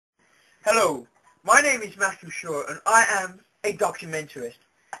Hello, my name is Matthew Shaw and I am a documentarist.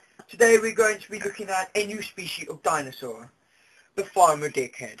 Today we're going to be looking at a new species of dinosaur, the farmer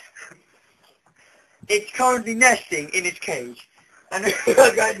Dickhead. It's currently nesting in its cage and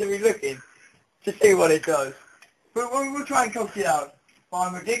we're going to be looking to see what it does. But we'll try and coax it out.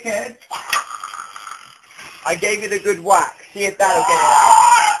 Farmer Dickhead. I gave it a good whack. See if that'll get it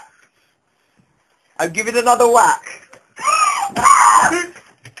out. I'll give it another whack.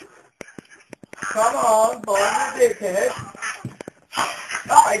 Come on, Farmer Dickhead.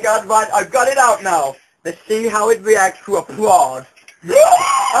 Oh my God, right, I've got it out now. Let's see how it reacts to a prod.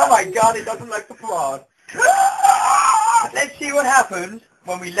 Oh my God, it doesn't like the prod. Let's see what happens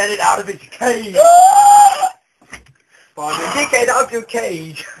when we let it out of its cage. Farmer Dickhead, out of your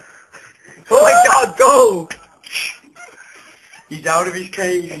cage. Oh my God, go! He's out of his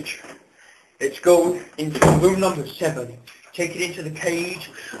cage. Let's go into room number 7. Take it into the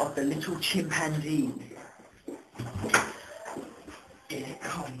cage of the little chimpanzee. In it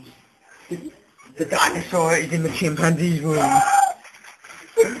comes. The dinosaur is in the chimpanzee's room.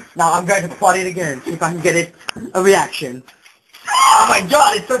 Now I'm going to prod it again, see if I can get it a reaction. Oh my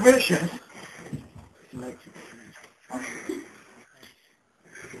God, it's so vicious!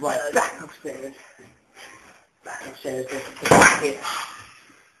 Right, back upstairs. Back upstairs, back here.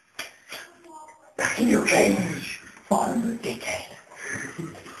 Back in your cage, Farmer Dickhead.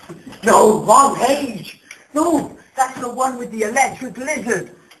 No, wrong cage! No, that's the one with the electric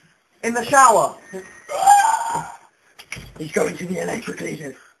lizard in the shower. He's going to the electric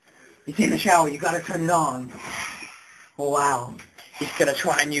lizard. He's in the shower, you gotta turn it on. Oh wow, he's gonna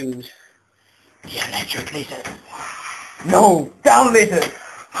try and use the electric lizard. No, down lizard!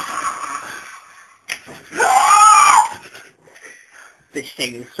 This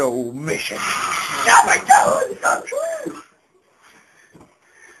thing is so vicious. Oh my God, it's not true!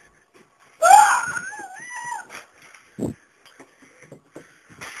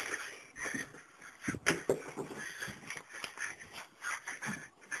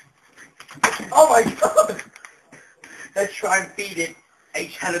 Oh my God! Let's try and feed it a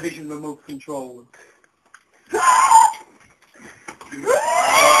television remote control.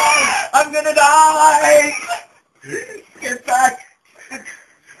 I'm gonna die! Get back! Get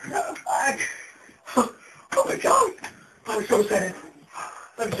back! Oh my God! I'm so sad.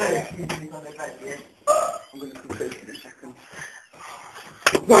 I'm sad. I'm going to complete it in a second.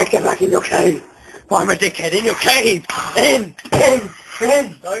 Right, get back in your cave! Farmer Dickhead, in your cave! In!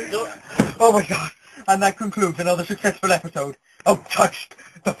 Oh my God! And that concludes another successful episode of Touch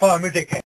the Farmer Dickhead.